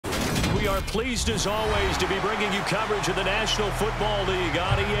We are pleased as always to be bringing you coverage of the National Football League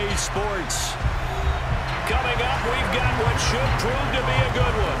on EA Sports. Coming up, we've got what should prove to be a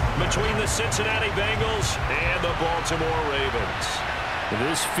good one between the Cincinnati Bengals and the Baltimore Ravens.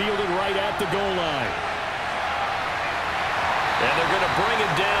 This fielded right at the goal line. And they're going to bring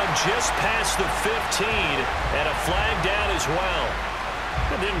it down just past the 15 and a flag down as well.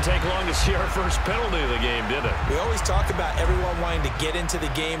 It didn't take long to see our first penalty of the game, did it? We always talk about everyone wanting to get into the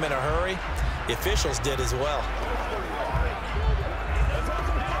game in a hurry. The officials did as well.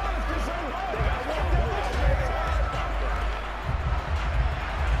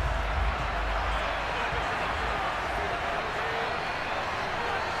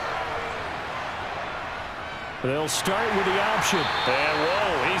 They'll start with the option. And,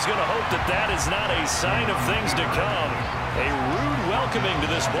 whoa, he's going to hope that that is not a sign of things to come. A rude welcoming to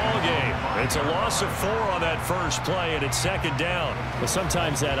this ball game. It's a loss of 4 on that first play, and it's second down. But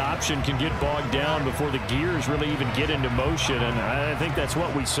sometimes that option can get bogged down before the gears really even get into motion, and I think that's what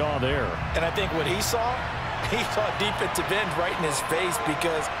we saw there. And I think what he saw defensive end right in his face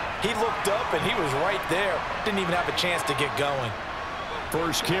because he looked up and he was right there. Didn't even have a chance to get going.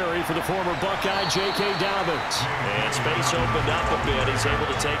 First carry for the former Buckeye, J.K. Dobbins. And space opened up a bit. He's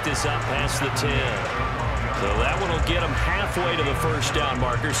able to take this up past the 10. So that one will get him halfway to the first down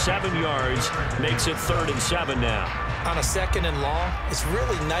marker. 7 yards makes it 3rd and 7 now. On a 2nd and long, it's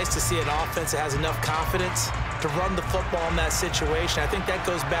really nice to see an offense that has enough confidence to run the football in that situation. I think that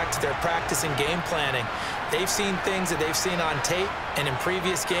goes back to their practice and game planning. They've seen things that they've seen on tape and in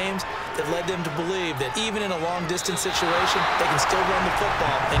previous games that led them to believe that even in a long-distance situation, they can still run the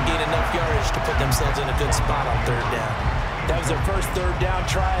football and gain enough yardage to put themselves in a good spot on 3rd down. That was their first 3rd down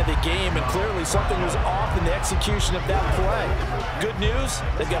try of the game, and clearly something was off in the execution of that play. Good news,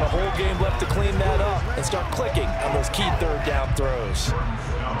 they've got a whole game left to clean that up and start clicking on those key 3rd down throws.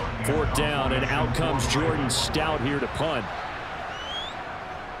 4th down, and out comes Jordan Stout here to punt.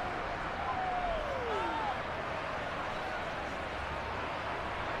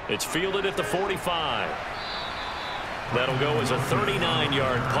 It's fielded at the 45. That'll go as a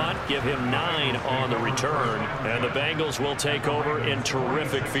 39-yard punt, give him 9 on the return, and the Bengals will take over in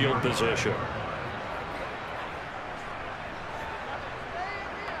terrific field position.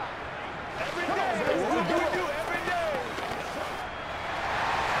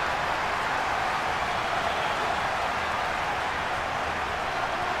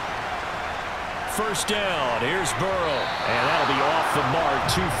 First down, here's Burrow, and that'll be off the mark,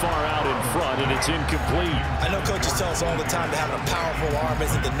 too far out in front, and it's incomplete. I know coaches tell us all the time that having a powerful arm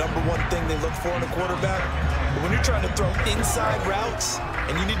isn't the #1 thing they look for in a quarterback, but when you're trying to throw inside routes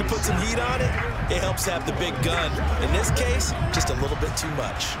and you need to put some heat on it, it helps have the big gun. In this case, just a little bit too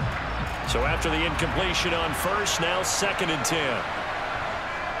much. So after the incompletion on first, now 2nd and 10.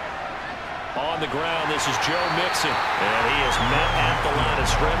 On the ground, this is Joe Mixon. And he is met at the line of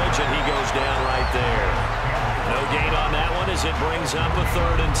scrimmage, and he goes down right there. No gain on that one as it brings up a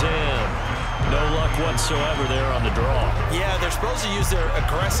 3rd and 10. No luck whatsoever there on the draw. Yeah, they're supposed to use their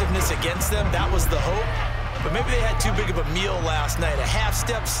aggressiveness against them. That was the hope. But maybe they had too big of a meal last night. A half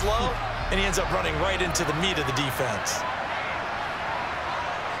step slow, and he ends up running right into the meat of the defense.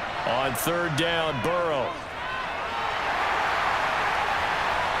 On 3rd down, Burrow.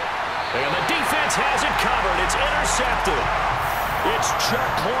 And the defense has it covered. It's intercepted. It's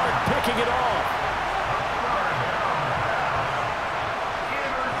Chuck Clark picking it off.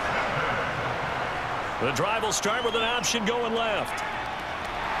 The drive will start with an option going left.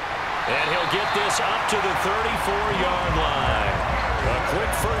 And he'll get this up to the 34-yard line. A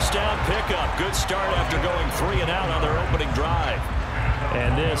quick first down pickup. Good start after going 3 and out on their opening drive.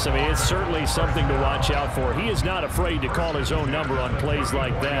 And this, I mean, it's certainly something to watch out for. He is not afraid to call his own number on plays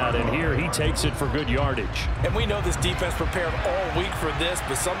like that, and here he takes it for good yardage. And we know this defense prepared all week for this,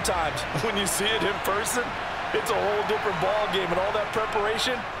 but sometimes when you see it in person, it's a whole different ball game, and all that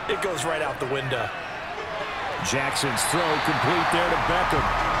preparation, it goes right out the window. Jackson's throw complete there to Beckham.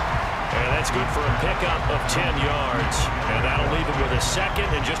 And that's good for a pickup of 10 yards. And that'll leave him with a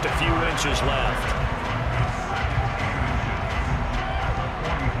 2nd and just a few inches left.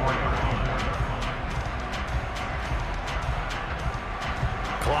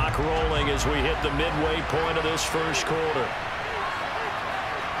 Clock rolling as we hit the midway point of this first quarter.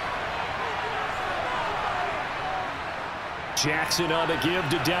 Jackson on the give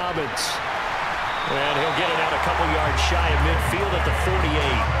to Dobbins. And he'll get it out a couple yards shy of midfield at the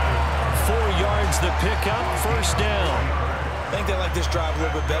 48. 4 yards the pickup, first down. I think they like this drive a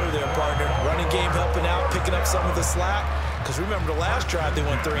little bit better there, partner. Running game helping out, picking up some of the slack. Because remember the last drive, they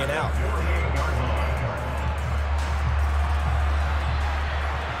went 3 and out.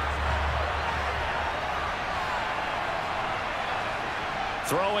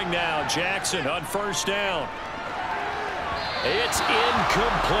 Throwing now, Jackson on first down. It's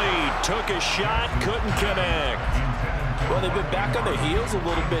incomplete. Took a shot, couldn't connect. Well, they've been back on their heels a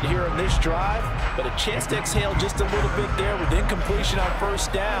little bit here in this drive, but a chance to exhale just a little bit there with incompletion on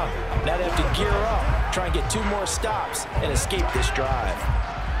first down. Now they have to gear up, try and get 2 more stops, and escape this drive.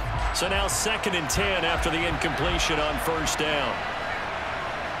 So now 2nd and 10 after the incompletion on first down.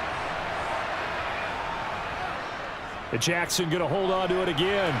 And Jackson going to hold on to it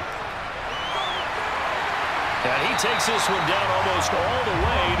again. And he takes this one down almost all the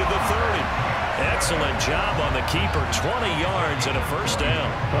way to the 30. Excellent job on the keeper. 20 yards and a first down.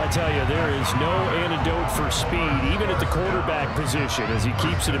 Well, I tell you, there is no antidote for speed, even at the quarterback position, as he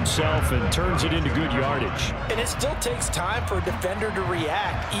keeps it himself and turns it into good yardage. And it still takes time for a defender to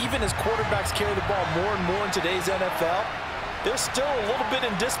react. Even as quarterbacks carry the ball more and more in today's NFL, they're still a little bit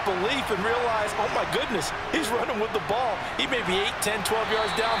in disbelief and realize, oh my goodness, he's running with the ball. He may be 8, 10, 12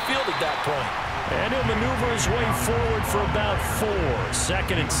 yards downfield at that point. And he'll maneuver his way forward for about 4.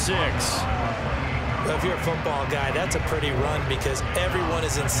 2nd and 6. Well, if you're a football guy, that's a pretty run because everyone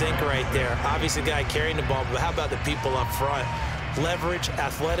is in sync right there. Obviously, the guy carrying the ball, but how about the people up front? Leverage,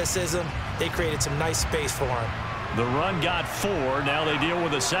 athleticism, they created some nice space for him. The run got 4. Now they deal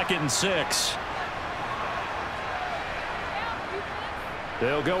with a 2nd and 6.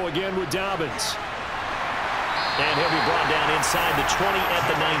 They'll go again with Dobbins. And he'll be brought down inside the 20 at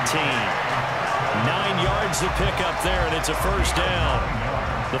the 19. 9 yards to pick up there, and it's a first down.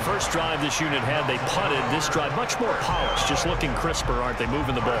 The first drive this unit had, they punted. This drive, much more polished, just looking crisper, aren't they,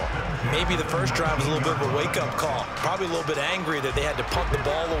 moving the ball? Maybe the first drive was a little bit of a wake-up call. Probably a little bit angry that they had to punt the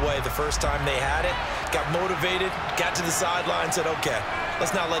ball away the first time they had it. Got motivated, got to the sideline, said, okay,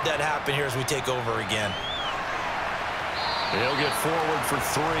 let's not let that happen here as we take over again. He'll get forward for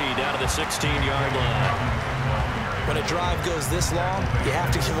 3 down to the 16-yard line. When a drive goes this long, you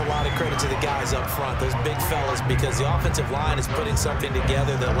have to give a lot of credit to the guys up front, those big fellas, because the offensive line is putting something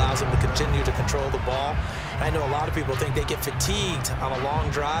together that allows them to continue to control the ball. And I know a lot of people think they get fatigued on a long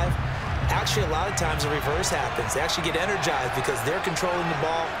drive. Actually, a lot of times the reverse happens. They actually get energized because they're controlling the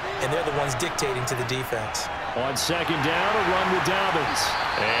ball, and they're the ones dictating to the defense. On 2nd down, a run with Dobbins.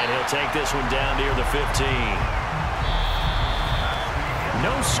 And he'll take this one down near the 15.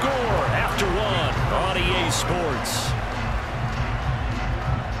 No score after 1 on EA Sports.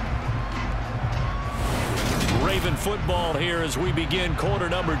 Raven football here as we begin quarter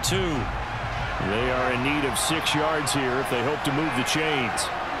number 2. They are in need of 6 yards here if they hope to move the chains.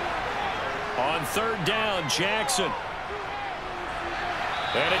 On 3rd down, Jackson.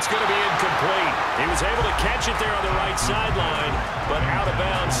 And it's going to be incomplete. He was able to catch it there on the right sideline, but out of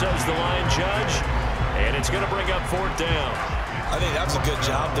bounds, says the line judge. And it's going to bring up 4th down. I think that's a good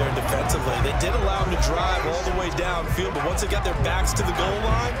job there defensively. They did allow them to drive all the way downfield, but once they got their backs to the goal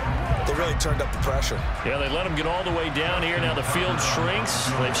line, they really turned up the pressure. Yeah, they let them get all the way down here. Now the field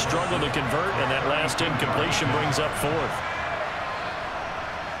shrinks. They've struggled to convert, and that last incompletion brings up 4th.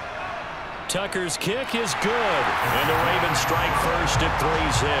 Tucker's kick is good, and the Ravens strike first at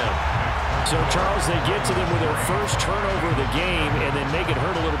 3's in. So, Charles, they get to them with their first turnover of the game and then make it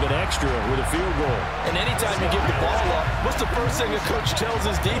hurt a little bit extra with a field goal. And anytime you give the ball up, what's the first thing a coach tells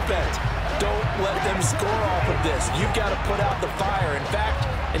his defense? Don't let them score off of this. You've got to put out the fire. In fact,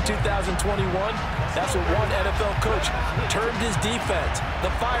 in 2021, that's what one NFL coach termed his defense. The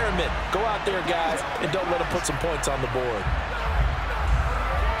firemen. Go out there, guys, and don't let them put some points on the board.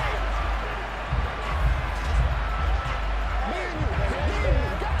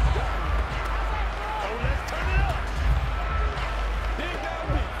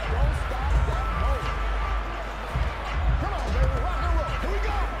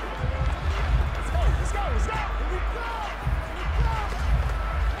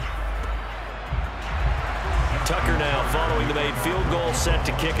 Tucker now following the made field goal, set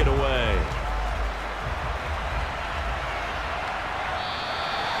to kick it away.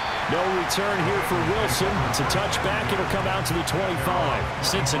 No return here for Wilson. It's a touchback. It'll come out to the 25.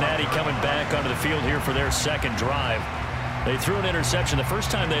 Cincinnati coming back onto the field here for their 2nd drive. They threw an interception the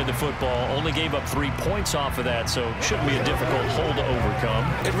first time they had the football, only gave up 3 points off of that, so it shouldn't be a difficult hole to overcome.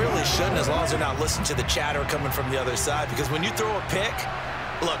 It really shouldn't, as long as they're not listening to the chatter coming from the other side, because when you throw a pick,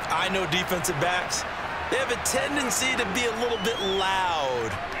 look, I know defensive backs, they have a tendency to be a little bit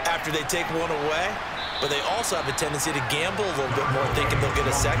loud after they take one away, but they also have a tendency to gamble a little bit more, thinking they'll get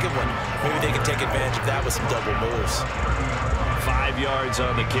a second one. Maybe they can take advantage of that with some double moves. 5 yards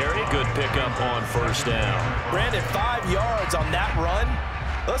on the carry. Good pickup on first down. Brandon, 5 yards on that run.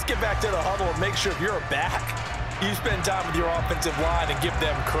 Let's get back to the huddle and make sure if you're a back, you spend time with your offensive line and give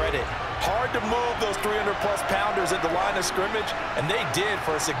them credit. Hard to move those 300-plus pounders at the line of scrimmage, and they did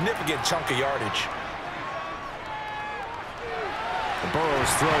for a significant chunk of yardage.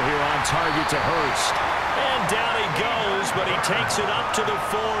 Burrow's throw here on target to Hurst. And down he goes, but he takes it up to the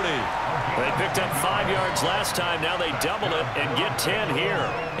 40. They picked up 5 yards last time. Now they double it and get 10 here.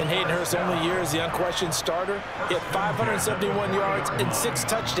 In Hayden Hurst's only year as the unquestioned starter, he had 571 yards and 6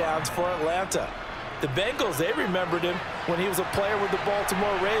 touchdowns for Atlanta. The Bengals, they remembered him when he was a player with the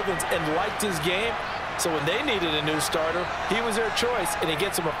Baltimore Ravens and liked his game. So when they needed a new starter, he was their choice, and he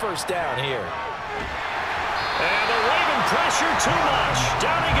gets them a first down here. And the Raven pressure too much.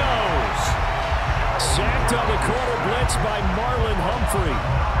 Down he goes. Sacked on the corner blitz by Marlon Humphrey.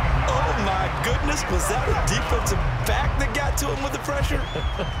 Oh, my goodness. Was that a defensive back that got to him with the pressure?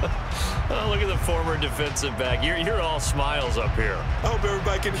 Oh, look at the former defensive back. You're all smiles up here. I hope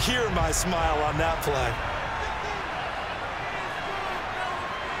everybody can hear my smile on that play.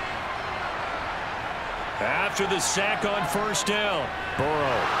 After the sack on first down,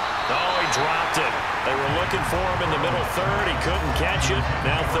 Burrow. Oh, he dropped it. They were looking for him in the middle third. He couldn't catch it.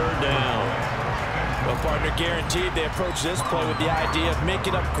 Now third down. Well, partner, guaranteed they approach this play with the idea of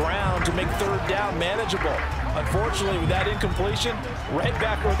making up ground to make third down manageable. Unfortunately, with that incompletion, right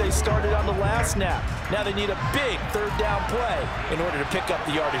back where they started on the last snap. Now they need a big third down play in order to pick up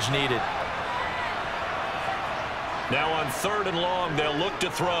the yardage needed. Now on third and long, they'll look to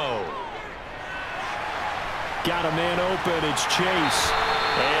throw. Got a man open. It's Chase.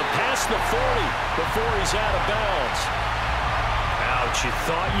 And past the 40 before he's out of bounds. Ouch, you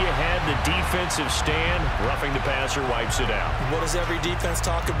thought you had the defensive stand. Roughing the passer wipes it out. What does every defense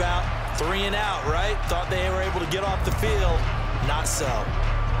talk about? 3 and out, right? Thought they were able to get off the field. Not so.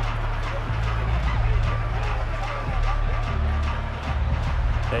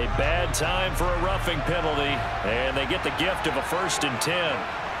 A bad time for a roughing penalty. And they get the gift of a 1st and 10.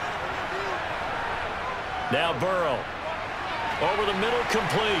 Now Burrow. Over the middle,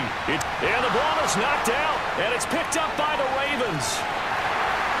 complete. And the ball is knocked out. And it's picked up by the Ravens.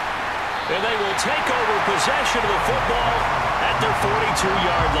 And they will take over possession of the football at their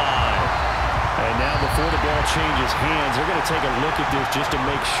 42-yard line. And now before the ball changes hands, they're going to take a look at this just to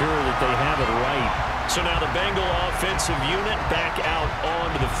make sure that they have it right. So now the Bengal offensive unit back out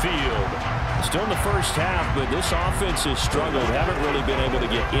onto the field. Still in the first half, but this offense has struggled. Haven't really been able to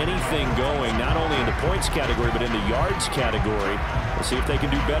get anything going, not only in the points category, but in the yards category. We'll see if they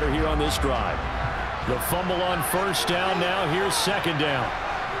can do better here on this drive. The fumble on first down. Now here's second down.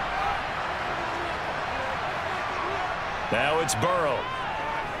 Now it's Burrow.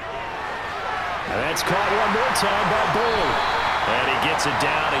 And that's caught one more time by Burrow. And he gets it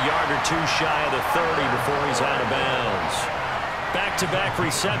down a yard or 2 shy of the 30 before he's out of bounds. Back-to-back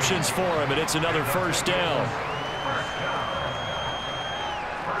receptions for him, and it's another first down.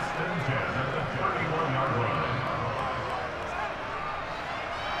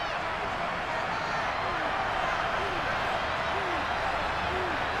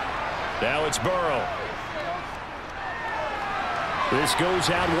 Now it's Burrow. This goes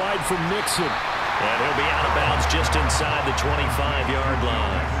out wide for Mixon. And he'll be out of bounds just inside the 25-yard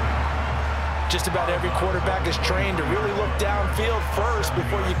line. Just about every quarterback is trained to really look downfield first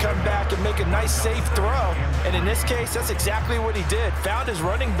before you come back and make a nice, safe throw. And in this case, that's exactly what he did. Found his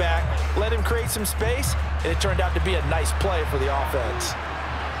running back, let him create some space, and it turned out to be a nice play for the offense.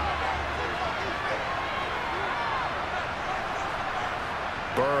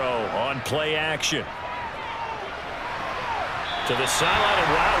 Burrow on play action. To the sideline,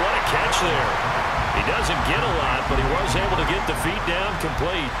 and wow, what a catch there. He doesn't get a lot, but he was able to get the feet down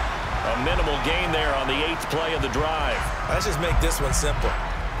complete. A minimal gain there on the 8th play of the drive. Let's just make this one simple.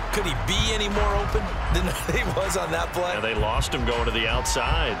 Could he be any more open than he was on that play? And they lost him going to the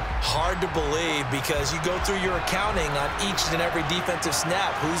outside. Hard to believe because you go through your accounting on each and every defensive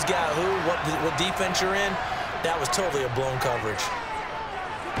snap. Who's got who, what defense you're in. That was totally a blown coverage.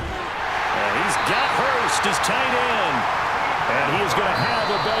 And he's got Hurst as tight end. And he is going to have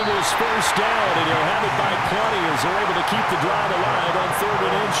the Bengals first down, and he'll have it by plenty as they're able to keep the drive alive on 3rd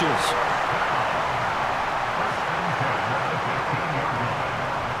and inches.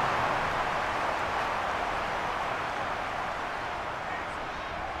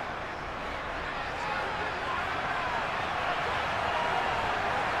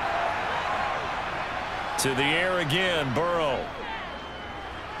 To the air again, Burrow.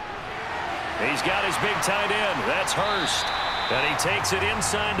 He's got his big tight end. That's Hurst. And he takes it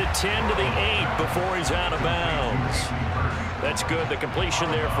inside the 10 to the 8 before he's out of bounds. That's good. The completion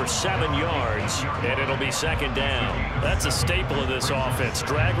there for 7 yards, and it'll be second down. That's a staple of this offense.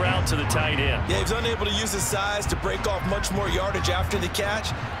 Drag route to the tight end. Yeah, he's unable to use his size to break off much more yardage after the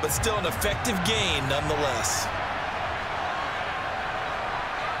catch, but still an effective gain nonetheless.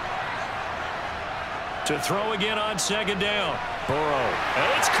 To throw again on second down. Burrow. And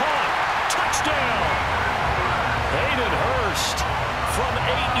it's caught. Touchdown. Hayden Hurst from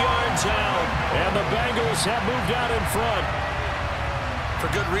 8 yards out. And the Bengals have moved out in front. For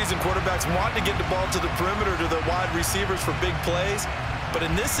good reason, quarterbacks want to get the ball to the perimeter to the wide receivers for big plays. But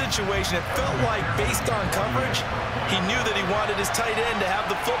in this situation, it felt like, based on coverage, he knew that he wanted his tight end to have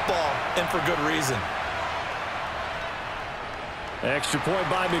the football, and for good reason. Extra point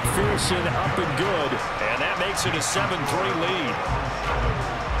by McPherson, up and good. And that makes it a 7-3 lead.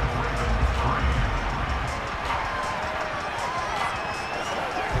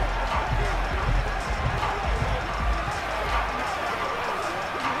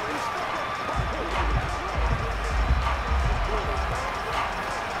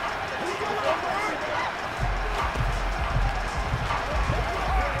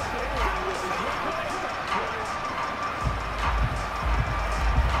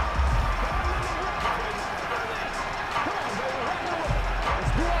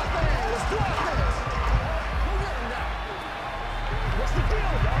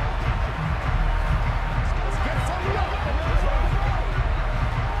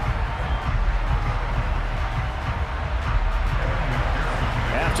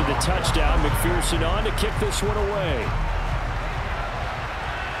 After the touchdown, McPherson on to kick this one away.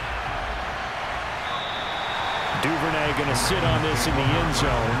 Duvernay going to sit on this in the end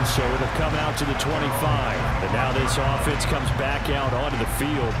zone, so it'll come out to the 25. And now this offense comes back out onto the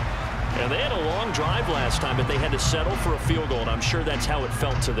field. And they had a long drive last time, but they had to settle for a field goal, and I'm sure that's how it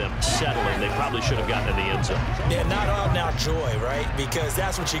felt to them, settling. They probably should have gotten in the end zone. Yeah, not out-and-out joy, right? Because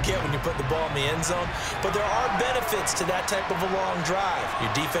that's what you get when you put the ball in the end zone. But there are benefits to that type of a long drive.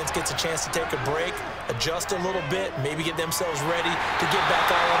 Your defense gets a chance to take a break, adjust a little bit, maybe get themselves ready to get back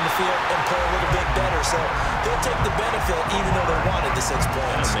out on the field and play a little bit better. So they'll take the benefit even though they wanted the 6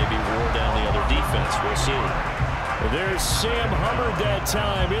 points. And maybe wore down the other defense. We'll see. There's Sam Hubbard that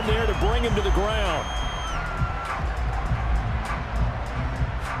time in there to bring him to the ground.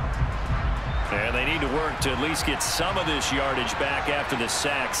 And they need to work to at least get some of this yardage back after the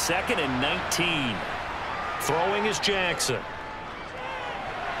sack. 2nd and 19. Throwing is Jackson.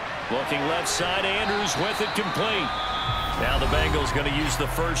 Looking left side, Andrews with it complete. Now the Bengals going to use the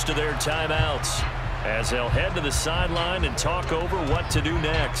first of their timeouts as they'll head to the sideline and talk over what to do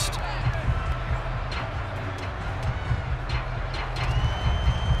next.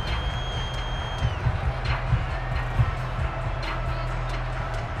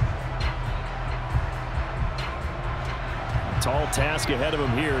 Tall task ahead of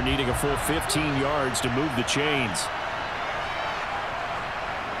him here, needing a full 15 yards to move the chains.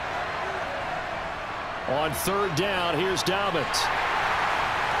 On 3rd down, here's Dobbins.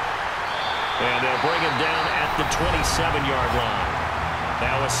 And they'll bring him down at the 27-yard line.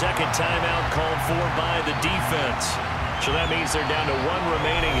 Now a second timeout called for by the defense. So that means they're down to 1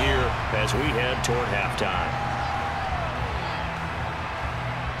 remaining here as we head toward halftime.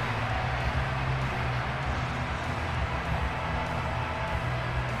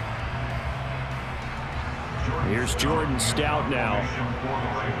 Here's Jordan Stout now.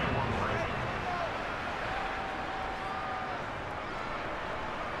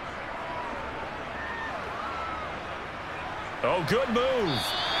 Oh, good move.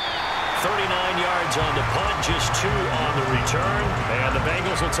 39 yards on the punt, just 2 on the return. And the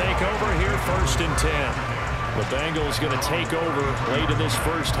Bengals will take over here 1st and 10. The Bengals going to take over late in this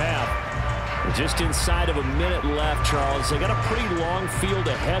first half. Just inside of a minute left, Charles. They got a pretty long field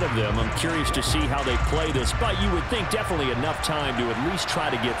ahead of them. I'm curious to see how they play this, but you would think definitely enough time to at least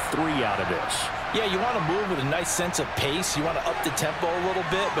try to get 3 out of this. Yeah, you want to move with a nice sense of pace. You want to up the tempo a little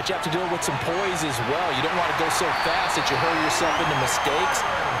bit, but you have to do it with some poise as well. You don't want to go so fast that you hurry yourself into mistakes.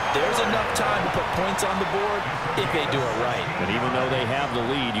 There's enough time to put points on the board if they do it right. And even though they have the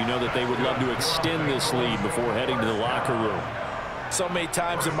lead, you know that they would love to extend this lead before heading to the locker room. So many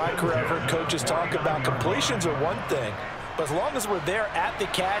times in my career, I've heard coaches talk about completions are one thing, but as long as we're there at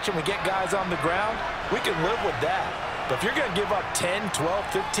the catch and we get guys on the ground, we can live with that. But if you're going to give up 10, 12,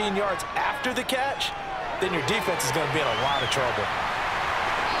 15 yards after the catch, then your defense is going to be in a lot of trouble.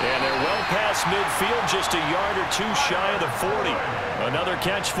 And they're well past midfield, just a yard or 2 shy of the 40. Another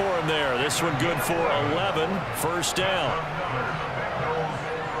catch for him there. This one good for 11. 1st down.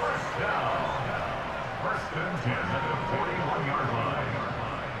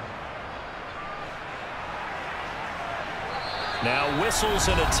 Now whistles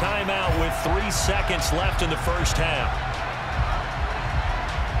and a timeout with 3 seconds left in the first half.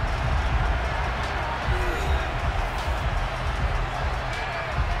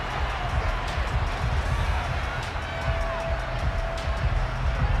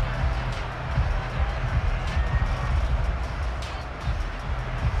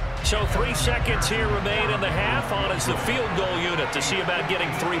 So 3 seconds here remain in the half. On is the field goal unit to see about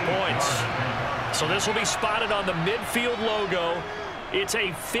getting 3 points. So this will be spotted on the midfield logo. It's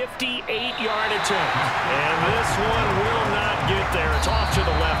a 58-yard attempt. And this one will not get there. It's off to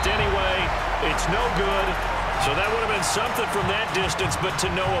the left anyway. It's no good. So that would have been something from that distance, but to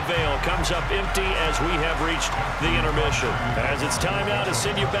no avail. Comes up empty as we have reached the intermission. As it's time now to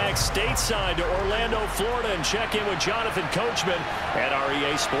send you back stateside to Orlando, Florida, and check in with Jonathan Coachman at our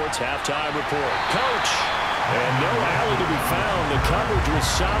EA Sports Halftime Report. Coach, and no alley to be found. The coverage was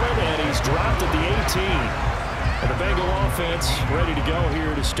solid, and he's dropped at the 18. And the Bengal offense ready to go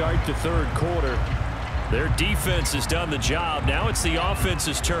here to start the third quarter. Their defense has done the job. Now it's the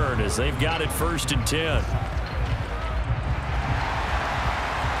offense's turn as they've got it 1st and 10.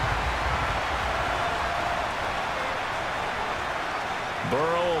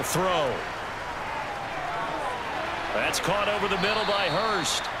 Burrow will throw. That's caught over the middle by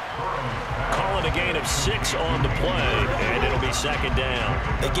Hurst. Calling a gain of 6 on the play, and it'll be 2nd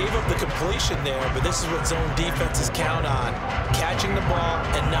down. They gave up the completion there, but this is what zone defenses count on. Catching the ball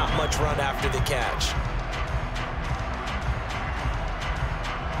and not much run after the catch.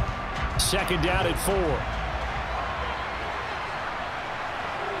 2nd down at 4.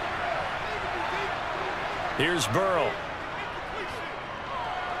 Here's Burrow.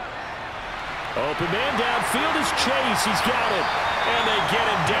 Open man downfield is Chase. He's got it. And they get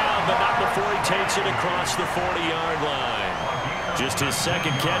him down, but not before he takes it across the 40-yard line. Just his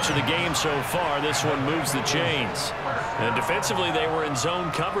 2nd catch of the game so far. This one moves the chains. And defensively, they were in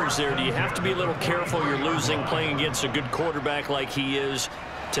zone coverage there. Do you have to be a little careful? You're losing playing against a good quarterback like he is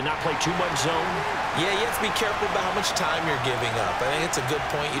to not play too much zone? Yeah, you have to be careful about how much time you're giving up. I think it's a good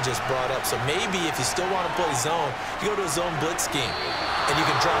point you just brought up. So maybe if you still want to play zone, you go to a zone blitz scheme. And you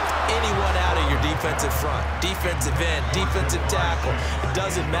can drop anyone out of your defensive front. Defensive end, defensive tackle. It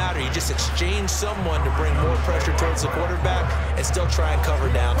doesn't matter. You just exchange someone to bring more pressure towards the quarterback and still try and cover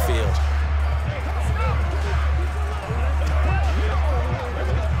downfield.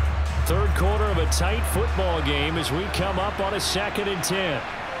 Third quarter of a tight football game as we come up on a 2nd and 10.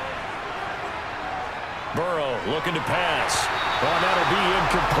 Burrow looking to pass. Oh, that'll be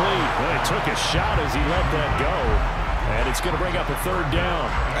incomplete. Well, he took a shot as he let that go. And it's going to bring up a 3rd down.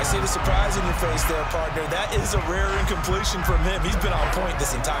 I see the surprise in your face there, partner. That is a rare incompletion from him. He's been on point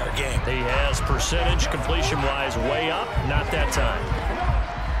this entire game. He has percentage completion-wise way up. Not that time.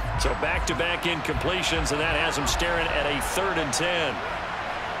 So back-to-back incompletions, and that has him staring at a 3rd and 10.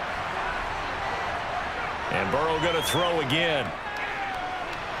 And Burrow going to throw again.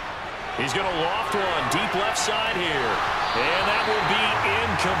 He's going to loft one deep left side here. And that will be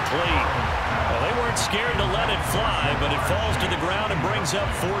incomplete. Well, they weren't scared to let it fly, but it falls to the ground and brings up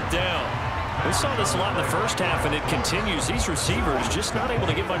 4th down. We saw this a lot in the first half, and it continues. These receivers just not able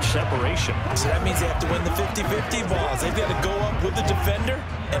to get much separation. So that means they have to win the 50-50 balls. They've got to go up with the defender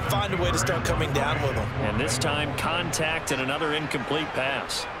and find a way to start coming down with them. And this time, contact and another incomplete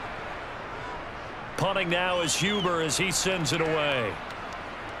pass. Punting now is Huber as he sends it away.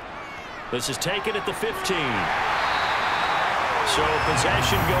 This is taken at the 15. So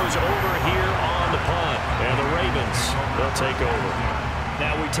possession goes over here on the punt. And the Ravens, they'll take over.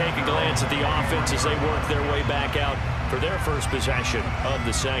 Now we take a glance at the offense as they work their way back out for their first possession of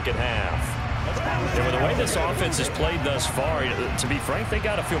the 2nd half. And with the way this offense has played thus far, to be frank, they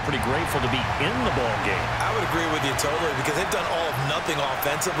got to feel pretty grateful to be in the ball game. I would agree with you totally because they've done all of nothing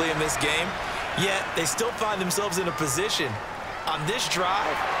offensively in this game, yet they still find themselves in a position on this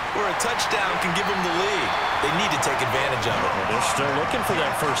drive where a touchdown can give them the lead. They need to take advantage of it. Well, they're still looking for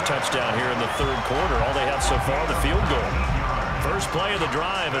that first touchdown here in the 3rd quarter. All they have so far, the field goal. First play of the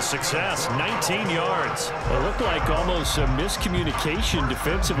drive, a success, 19 yards. It looked like almost some miscommunication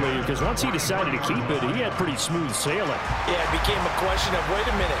defensively because once he decided to keep it, he had pretty smooth sailing. Yeah, it became a question of, wait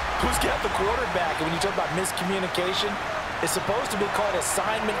a minute, who's got the quarterback? And when you talk about miscommunication, it's supposed to be called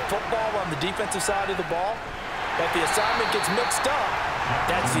assignment football on the defensive side of the ball. But if the assignment gets mixed up,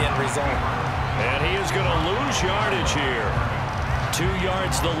 that's the end result. And he is going to lose yardage here. 2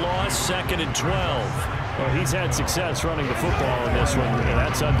 yards the loss, 2nd and 12. Well, he's had success running the football in this one, and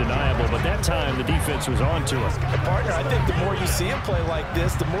that's undeniable. But that time, the defense was on to it. And partner, I think the more you see him play like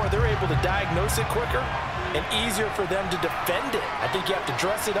this, the more they're able to diagnose it quicker and easier for them to defend it. I think you have to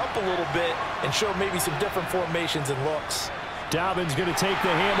dress it up a little bit and show maybe some different formations and looks. Dobbin's going to take the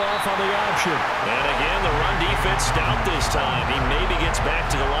handoff on the option. And again, the run defense stout this time. He maybe gets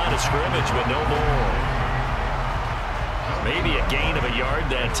back to the line of scrimmage, but no more. Maybe a gain of a yard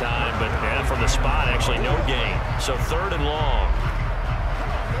that time, but from the spot, actually no gain. So 3rd and long.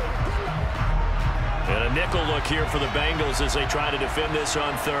 And a nickel look here for the Bengals as they try to defend this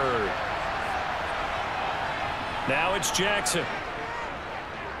on 3rd. Now it's Jackson.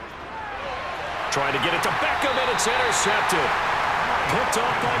 Trying to get it to Beckham, and it's intercepted. Picked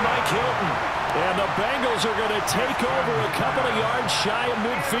off by Mike Hilton. And the Bengals are going to take over a couple of yards shy of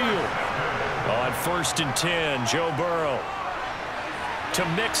midfield. On 1st and 10, Joe Burrow. To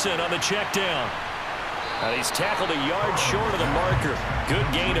Mixon on the check down. And he's tackled a yard short of the marker. Good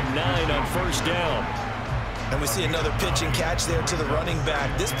gain of 9 on 1st down. And we see another pitch and catch there to the running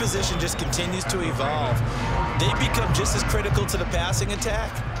back. This position just continues to evolve. They become just as critical to the passing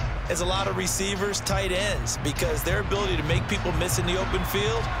attack as a lot of receivers, tight ends, because their ability to make people miss in the open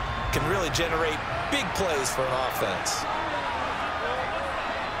field can really generate big plays for an offense.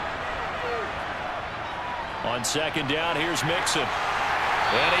 On 2nd down, here's Mixon.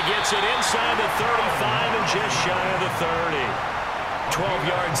 And he gets it inside the 35 and just shy of the 30. 12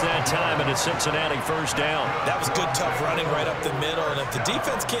 yards that time, and a Cincinnati 1st down. That was good, tough running right up the middle, and if the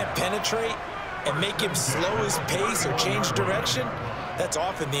defense can't penetrate and make him slow his pace or change direction, that's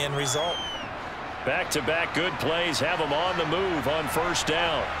often the end result. Back-to-back good plays have him on the move on 1st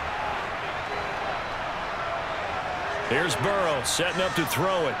down. Here's Burrow setting up to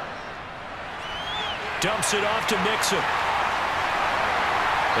throw it. Dumps it off to Mixon.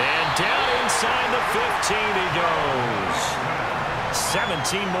 And down inside the 15 he goes.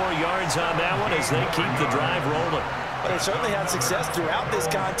 17 more yards on that one as they keep the drive rolling. But they certainly had success throughout this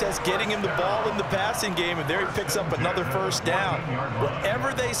contest, getting him the ball in the passing game, and there he picks up another 1st down.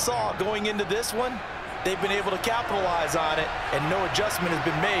 Whatever they saw going into this one, they've been able to capitalize on it, and no adjustment has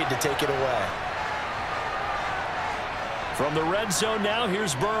been made to take it away. From the red zone now,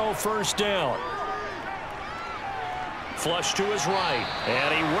 here's Burrow 1st down. Flush to his right,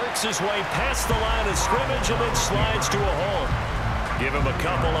 and he works his way past the line of scrimmage and then slides to a hole. Give him a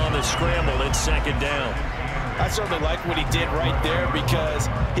couple on the scramble. It's 2nd down. I certainly like what he did right there because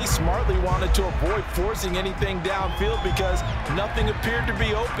he smartly wanted to avoid forcing anything downfield because nothing appeared to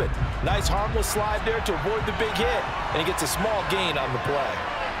be open. Nice harmless slide there to avoid the big hit, and he gets a small gain on the play.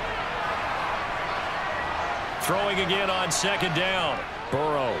 Throwing again on 2nd down.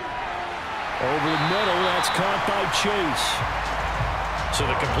 Burrow. Over the middle, that's caught by Chase. So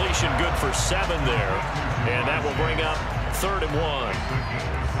the completion good for 7 there, and that will bring up 3rd and 1.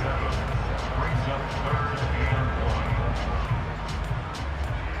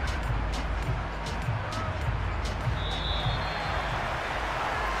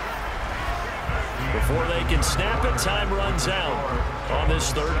 Before they can snap it, time runs out on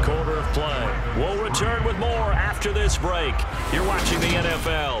this 3rd quarter of play. We'll return with more after this break. You're watching the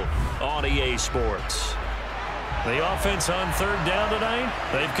NFL on EA Sports. The offense on 3rd down tonight,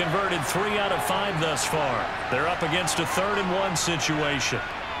 they've converted 3 out of 5 thus far. They're up against a 3rd and 1 situation.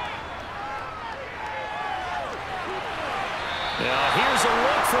 Now here's a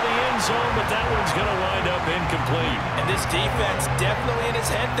look for the end zone, but that one's going to wind up incomplete. And this defense definitely in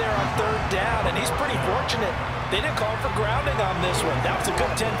his head there on 3rd down, and he's pretty fortunate. They didn't call for grounding on this one. That was a good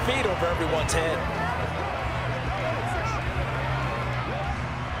 10 feet over everyone's head.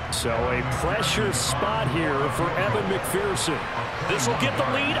 So a pressure spot here for Evan McPherson. This will get the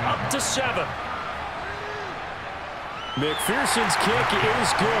lead up to 7. McPherson's kick is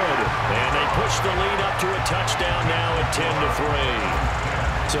good. And they push the lead up to a touchdown now at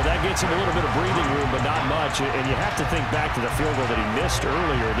 10-3. So that gets him a little bit of breathing room, but not much. And you have to think back to the field goal that he missed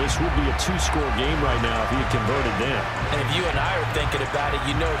earlier. This would be a 2-score game right now if he had converted then. And if you and I are thinking about it,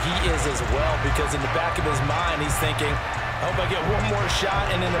 you know he is as well, because in the back of his mind, he's thinking, I hope I get one more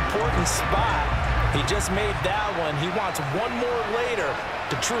shot in an important spot. He just made that one. He wants one more later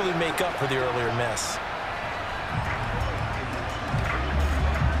to truly make up for the earlier miss.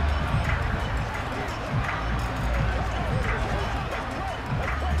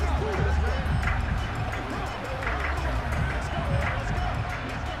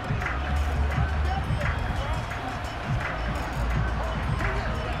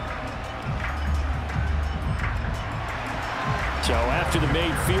 So after the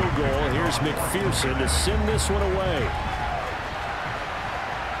made field goal, here's McPherson to send this one away.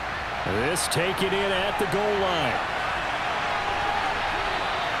 This taken in at the goal line.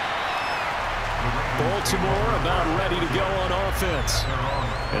 Baltimore about ready to go on offense.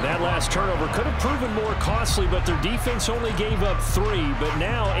 And that last turnover could have proven more costly, but their defense only gave up 3. But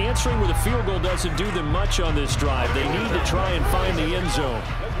now answering with a field goal doesn't do them much on this drive. They need to try and find the end zone.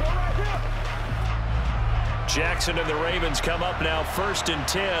 Jackson and the Ravens come up now 1st and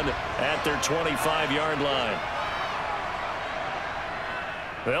 10 at their 25-yard line.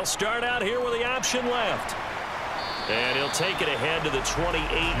 They'll start out here with the option left. And he'll take it ahead to the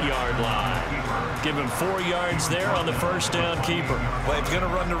 28-yard line. Give him 4 yards there on the first down keeper. Well, if you're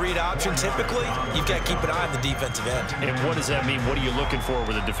going to run the read option, typically, you've got to keep an eye on the defensive end. And what does that mean? What are you looking for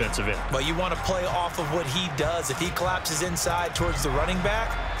with a defensive end? Well, you want to play off of what he does. If he collapses inside towards the running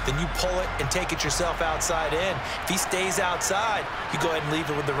back, then you pull it and take it yourself outside in. If he stays outside, you go ahead and leave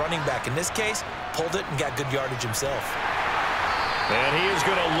it with the running back. In this case, pulled it and got good yardage himself. And he is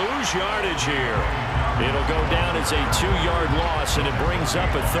going to lose yardage here. It'll go down as a 2-yard loss, and it brings up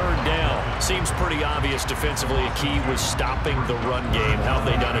a 3rd down. Seems pretty obvious defensively a key was stopping the run game. How have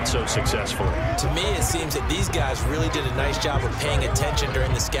they done it so successfully? To me, it seems that these guys really did a nice job of paying attention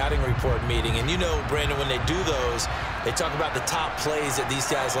during the scouting report meeting. And you know, Brandon, when they do those, they talk about the top plays that these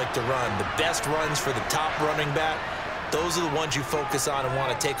guys like to run. The best runs for the top running back, those are the ones you focus on and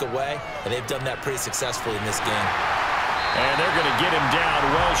want to take away. And they've done that pretty successfully in this game. And they're going to get him down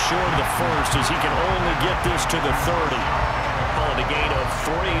well short of the first as he can only get this to the 30. Call it a gain of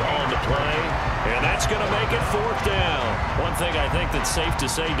 3 on the play. And that's going to make it 4th down. One thing I think that's safe to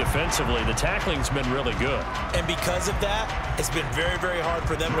say defensively, the tackling's been really good. And because of that, it's been very, very hard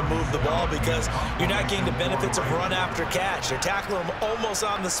for them to move the ball because you're not getting the benefits of run after catch. They're tackling them almost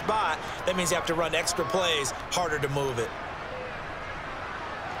on the spot. That means you have to run extra plays, harder to move it.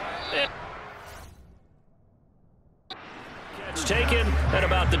 It's taken at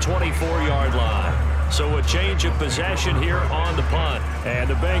about the 24-yard line. So a change of possession here on the punt. And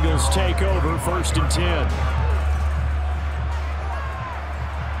the Bengals take over 1st and 10.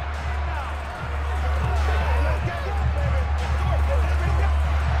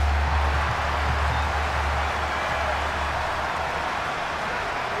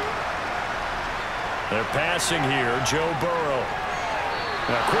 They're passing here, Joe Burrow.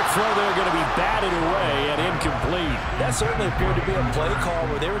 A quick throw there going to be batted away and incomplete. That certainly appeared to be a play call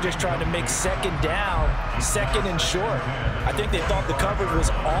where they were just trying to make 2nd down, 2nd and short. I think they thought the coverage was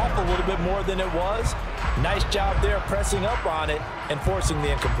off a little bit more than it was. Nice job there pressing up on it and forcing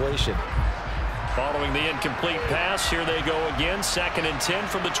the incompletion. Following the incomplete pass, here they go again, 2nd and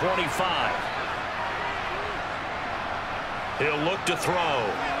 10 from the 25. He'll look to throw.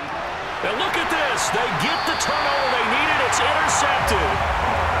 And look at this. They get the turnover they needed. It's intercepted.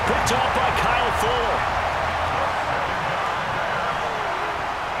 Picked off by Kyle Fuller.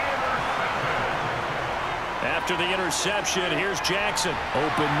 After the interception, here's Jackson.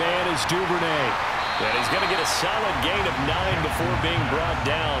 Open man is Duvernay. And he's going to get a solid gain of 9 before being brought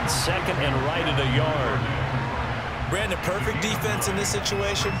down. 2nd and right at a yard. Brandon, perfect defense in this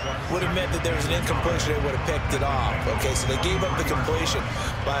situation would have meant that there was an incompletion. They would have picked it off. Okay, so they gave up the completion.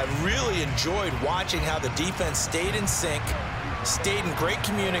 But I really enjoyed watching how the defense stayed in sync, stayed in great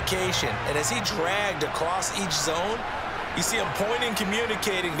communication. And as he dragged across each zone, you see him pointing,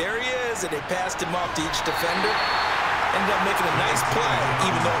 communicating. There he is, and they passed him off to each defender. Ended up making a nice play,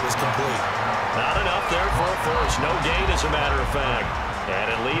 even though it was complete. Not enough there for a first. No gain, as a matter of fact.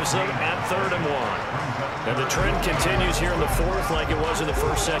 And it leaves them at 3rd and 1. And the trend continues here in the 4th like it was in the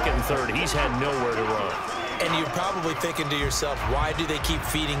 1st, 2nd, and 3rd. He's had nowhere to run. And you're probably thinking to yourself, why do they keep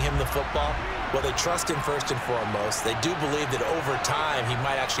feeding him the football? Well, they trust him first and foremost. They do believe that over time he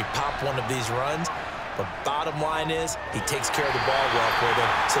might actually pop one of these runs. But bottom line is, he takes care of the ball well for them,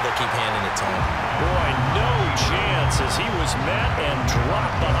 so they keep handing it to him. Boy, no chance as he was met and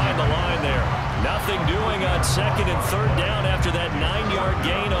dropped behind the line there. Nothing doing on 2nd and 3rd down after that 9-yard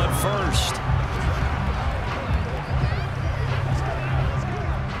gain on 1st.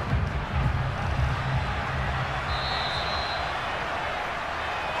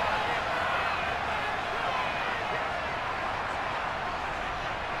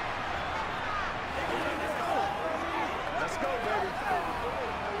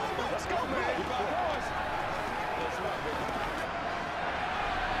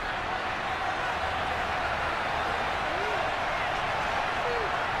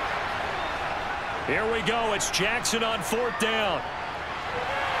 Here we go. It's Jackson on 4th down.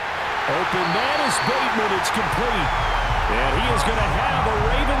 Open man is Bateman. It's complete. And he is going to have a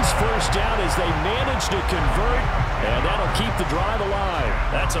Ravens first down as they manage to convert. And that'll keep the drive alive.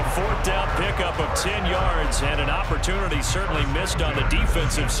 That's a 4th down pickup of 10 yards and an opportunity certainly missed on the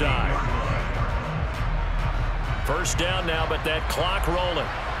defensive side. First down now, but that clock rolling.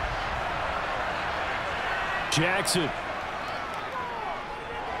 Jackson.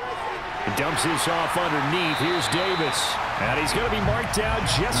 He dumps this off underneath. Here's Davis. And he's going to be marked down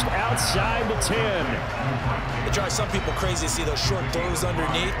just outside the 10. It drives some people crazy to see those short throws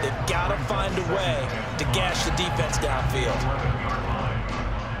underneath. They've got to find a way to gash the defense downfield.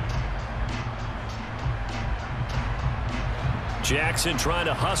 Jackson trying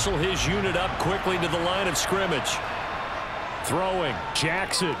to hustle his unit up quickly to the line of scrimmage. Throwing.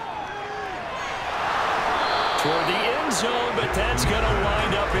 Jackson. Toward the end zone, but that's going to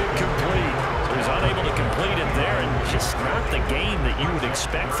wind up incomplete. So he's unable to complete it there, and just not the game that you would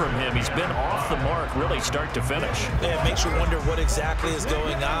expect from him. He's been off the mark really start to finish. Yeah, it makes you wonder what exactly is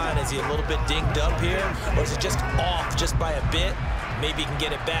going on. Is he a little bit dinged up here, or is it just off just by a bit? Maybe he can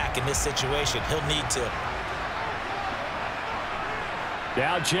get it back in this situation. He'll need to.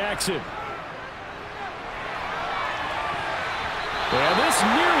 Now Jackson. And this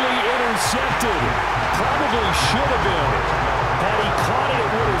nearly intercepted. Probably should have been. Had he caught it,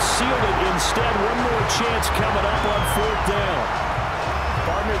 it would have sealed it. Instead, one more chance coming up on 4th down.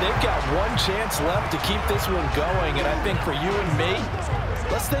 Partner, they've got one chance left to keep this one going, and I think for you and me,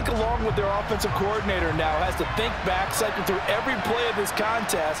 let's think along with their offensive coordinator now. Has to think back, cycle through every play of this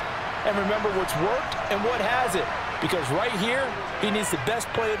contest, and remember what's worked and what hasn't. Because right here, he needs the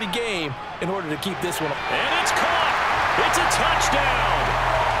best play of the game in order to keep this one. And it's caught. It's a touchdown.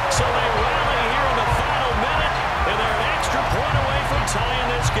 So they rally here in the final minute, and they're an extra point away from tying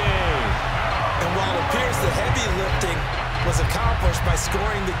this game. And while it appears the heavy lifting was accomplished by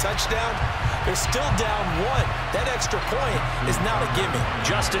scoring the touchdown, they're still down 1. That extra point is not a gimme.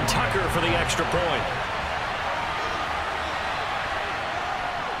 Justin Tucker for the extra point.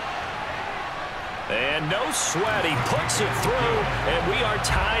 And no sweat, he puts it through, and we are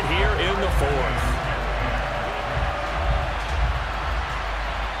tied here in the 4th.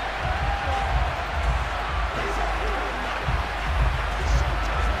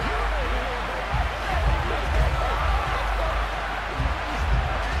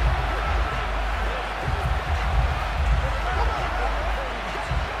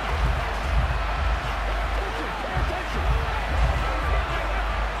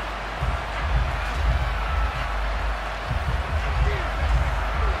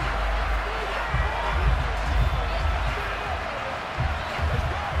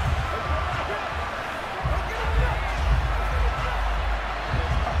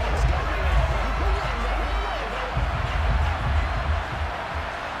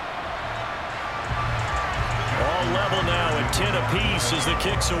 Level now at 10 apiece as the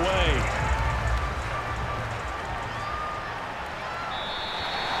kick's away.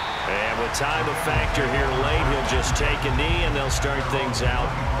 And with time a factor here late, he'll just take a knee and they'll start things out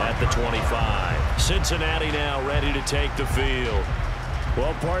at the 25. Cincinnati now ready to take the field.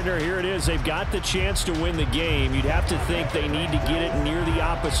 Well, partner, here it is. They've got the chance to win the game. You'd have to think they need to get it near the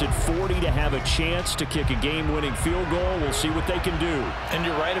opposite 40 to have a chance to kick a game-winning field goal. We'll see what they can do. And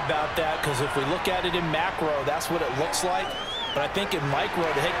you're right about that, because if we look at it in macro, that's what it looks like. But I think in micro,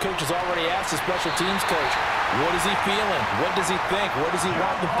 the head coach has already asked the special teams coach, what is he feeling? What does he think? Where does he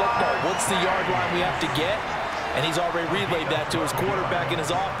want the football? What's the yard line we have to get? And he's already relayed that to his quarterback and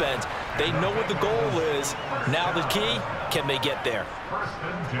his offense. They know what the goal is. Now the key, can they get there?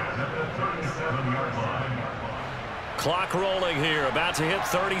 Clock rolling here, about to hit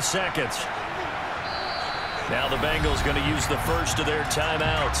 30 seconds. Now the Bengals going to use the first of their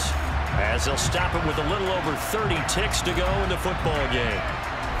timeouts as they'll stop it with a little over 30 ticks to go in the football game.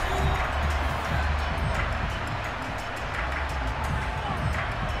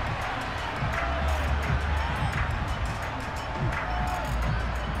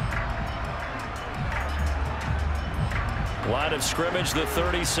 Line of scrimmage, the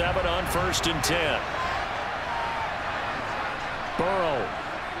 37 on 1st and 10. Burrow.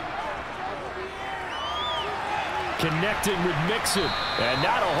 Connecting with Mixon. And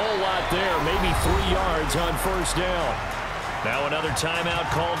not a whole lot there. Maybe 3 yards on 1st down. Now another timeout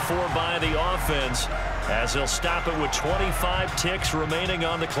called for by the offense as they'll stop it with 25 ticks remaining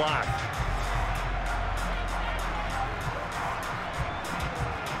on the clock.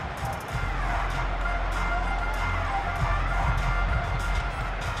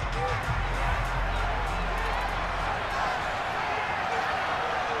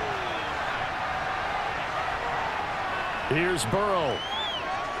 Here's Burrow.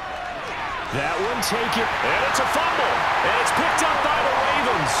 That one taken. And it's a fumble. And it's picked up by the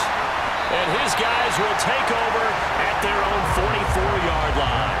Ravens. And his guys will take over at their own 44-yard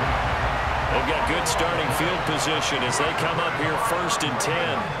line. They've got good starting field position as they come up here 1st and 10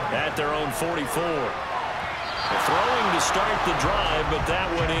 at their own 44. Throwing to start the drive, but that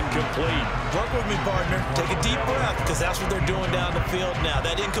one incomplete. Work with me, partner. Take a deep breath, because that's what they're doing down the field now.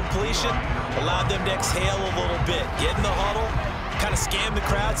 That incompletion allowed them to exhale a little bit. Get in the huddle, kind of scan the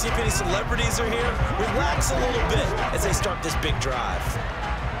crowd, see if any celebrities are here. Relax a little bit as they start this big drive.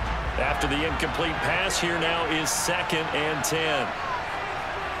 After the incomplete pass, here now is 2nd and 10.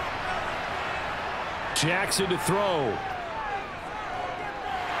 Jackson to throw.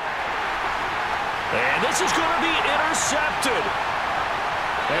 And this is going to be intercepted.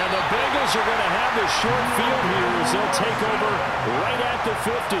 And the Bengals are going to have the short field here as they'll take over right at the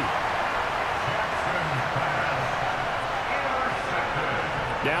 50.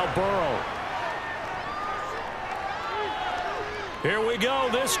 Now Burrow. Here we go.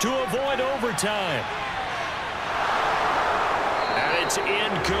 This to avoid overtime. And it's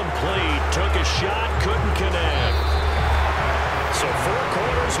incomplete. Took a shot, couldn't connect. So 4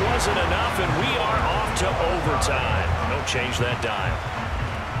 quarters wasn't enough, and we are off to overtime. Don't change that dime.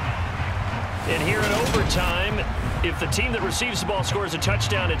 And here in overtime, if the team that receives the ball scores a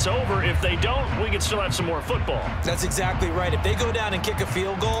touchdown, it's over. If they don't, we can still have some more football. That's exactly right. If they go down and kick a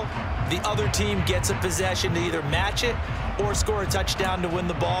field goal, the other team gets a possession to either match it or score a touchdown to win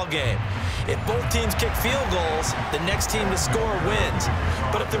the ball game. If both teams kick field goals, the next team to score wins.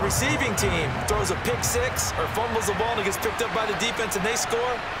 But if the receiving team throws a pick six or fumbles the ball and it gets picked up by the defense and they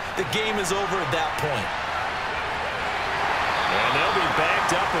score, the game is over at that point. And they'll be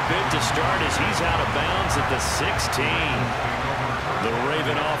backed up a bit to start as he's out of bounds at the 16. The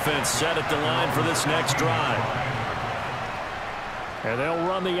Raven offense set at the line for this next drive. And they'll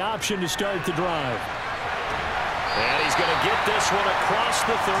run the option to start the drive. And he's going to get this one across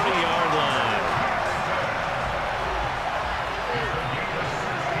the 30-yard line.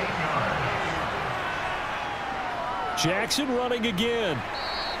 Jackson running again.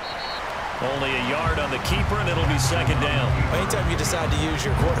 Only a yard on the keeper, and it'll be 2nd down. Anytime you decide to use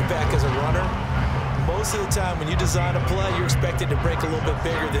your quarterback as a runner, most of the time when you design a play, you're expected to break a little bit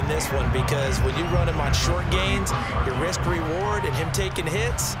bigger than this one, because when you run him on short gains, your risk-reward and him taking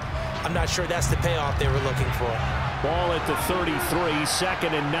hits, I'm not sure that's the payoff they were looking for. Ball at the 33,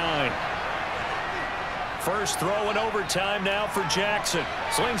 2nd and 9. First throw in overtime now for Jackson.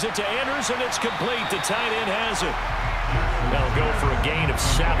 Slings it to Andrews, and it's complete. The tight end has it. They'll go for a gain of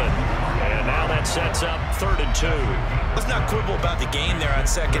 7. And now that sets up 3rd and 2. Let's not quibble about the game there on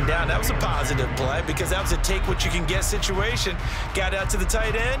 2nd down. That was a positive play because that was a take-what-you-can-get situation. Got out to the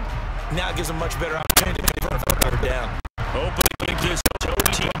tight end. Now it gives them much better opportunity to convert a 3rd down. Opening this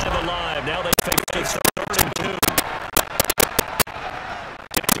team to the line. Now they face this 3rd and 2.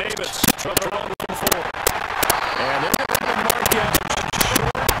 Davis from the run from 4. And they're going to mark out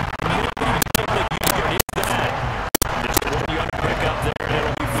short. Just 1 yard pick up there, and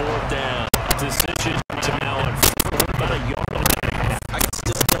it'll be 4th down. Decision to now on 4, about a yard and a half. I can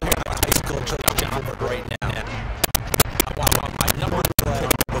still hear my high school coach John right now. I want my number 1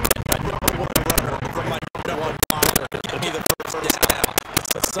 runner from my number 1 monitor to be the 1st down.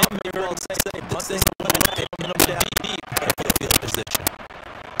 But some may well say, punt this away, put them down deep in the field position.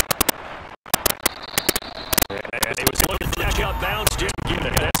 And he was looking to jack out bounds, didn't get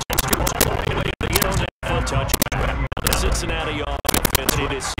it. That's all the way to get on that full touchback. The Cincinnati offense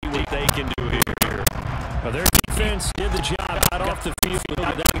need to see what they can do here. Well, their defense did the job out off the field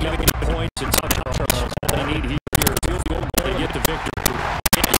without giving any points and touchdowns. All they need here, field goal to get the victory.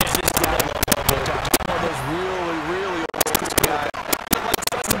 It's just one of those really old guys. Like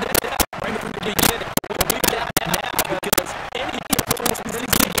something like that, right from the beginning. We'll do that now because any defense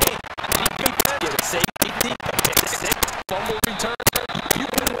wins the game. Defense, get a safety, get a six, fumble return. You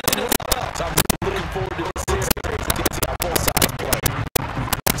can win as well. So I'm really looking forward to this series because you got both sides playing.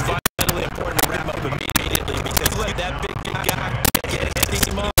 It's vitally important to wrap up immediately because you let that big guy get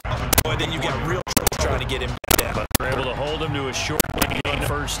him up, boy, then you got real trouble trying to get him down. But they're able to hold him to a short gain,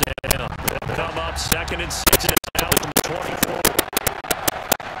 1st down. Come up 2nd and 6 now from the 24.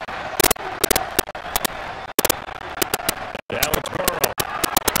 Now it's Burrow.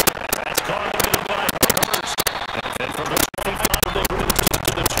 That's caught under the bite. Hurst. And then from the 25, they bring it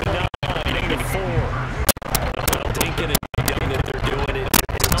to the 29. Gain of 4. Well, Dinkin and Young that they're doing it.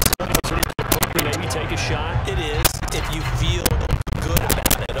 Maybe take a shot. It is if you feel good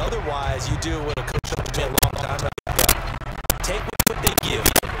about it. Otherwise, you do what a coach told me a long time ago. Take what they give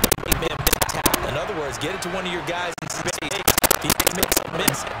you. Make them tap. In other words, get it to one of your guys in space. If he makes a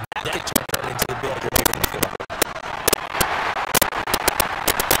miss, that gets you turned into the big field.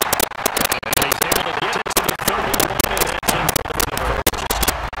 And he's able to get it to the 31, and that's in for the first.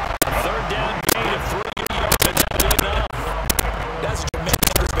 A 3rd down gain of 3 yards, and that'll be enough. That's a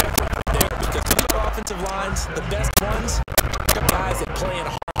tremendous respect right there because you got offensive lines, the best ones, are guys that play in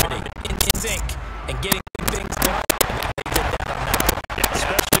harmony, in sync, and getting things done. And they did that on that. Yeah,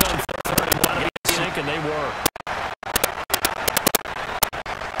 especially on third and one, in sync, and they were.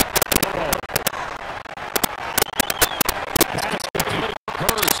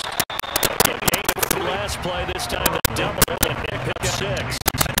 Last play this time, the double and pick six.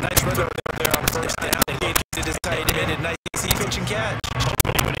 Nice run over there on first down. And he did his tight end and nice pitch and catch.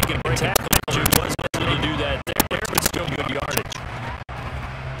 Hopefully when he can break tackle, he wasn't able to do that there, but still good yardage.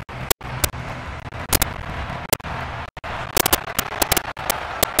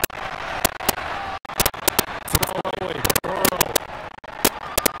 Throw away, Burrow.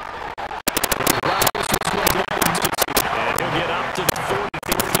 And he'll get up to the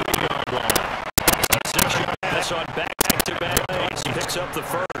 43-yard line. That's on back-to-back plays. He picks up the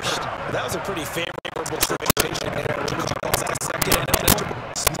first. That was a pretty favorable situation there. That second and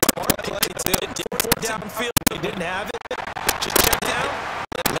smart play, too. Didn't pull downfield. He didn't have it. Just check down.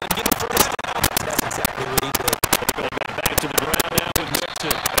 Let him get the first down. That's exactly what he did. Going back to the ground now with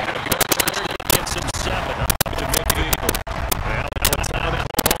Mixon. Gets him 7 up to midfield. Well, now it's time at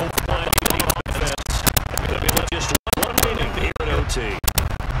the home flank of the offense. They'll be left just one inning here at OT.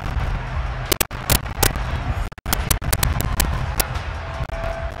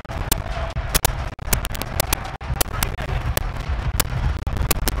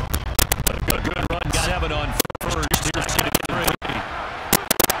 On first, here's to get ready.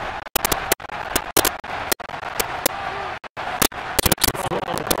 To throw,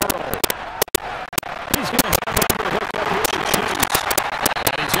 Burrow. He's going to have underhook up Richard Chase.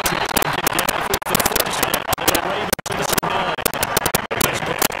 And he's going to get down with the first down. And the Ravens to the 9. Just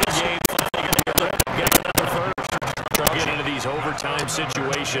back in the game, finally going to get another first. Get into these overtime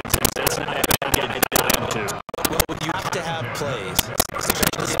situations, and that's not going to get it down to. Well, you have to have plays, especially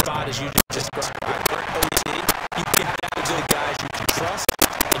in the spot as you just described. You got to have the guys you can trust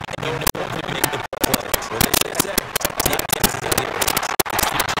and you know to make the plays. What they say, the offense is the difference.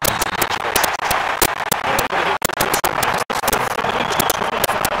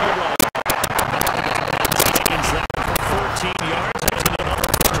 Gains that for 14 yards and another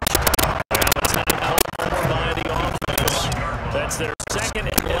first. Well, it's not helpful by the offense. That's their second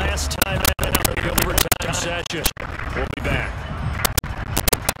and last time out of the overtime session. We'll be back.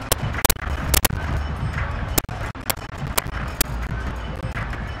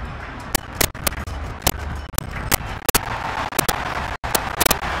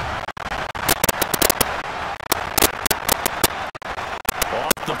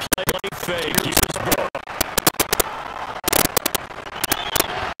 The play fake. Here's Burrow.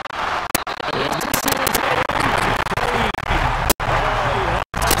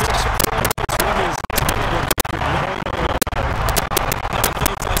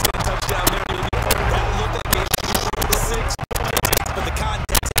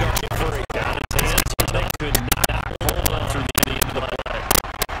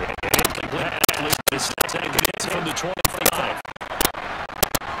 From the 25.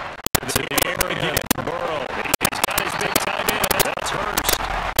 To the air again, Burrow. He's got his big time in. That's Hurst.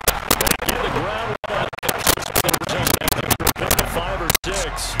 They get the ground one. Pick 5 or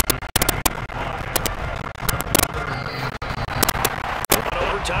 6. One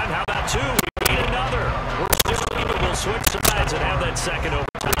overtime. How about 2? We need another. We're still even. We'll switch sides and have that second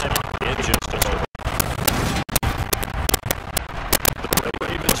overtime in just a moment. The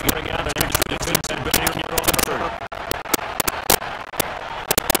Ravens bring out an extra defensive back here on third.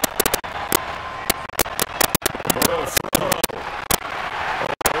 Burrow throw.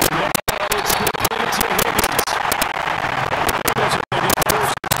 It's complete to Higgins. There's a big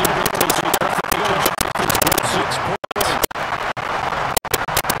first to Bengals. He perfectly goes 6 points.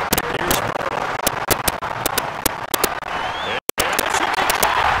 Here's Burrow.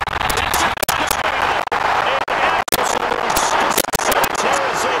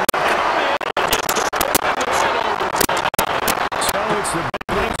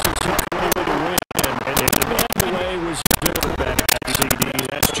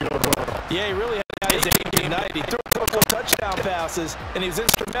 Yeah, he really had his 80 night. He threw a couple of touchdown passes, and he was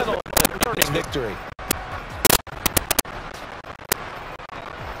instrumental in earning victory.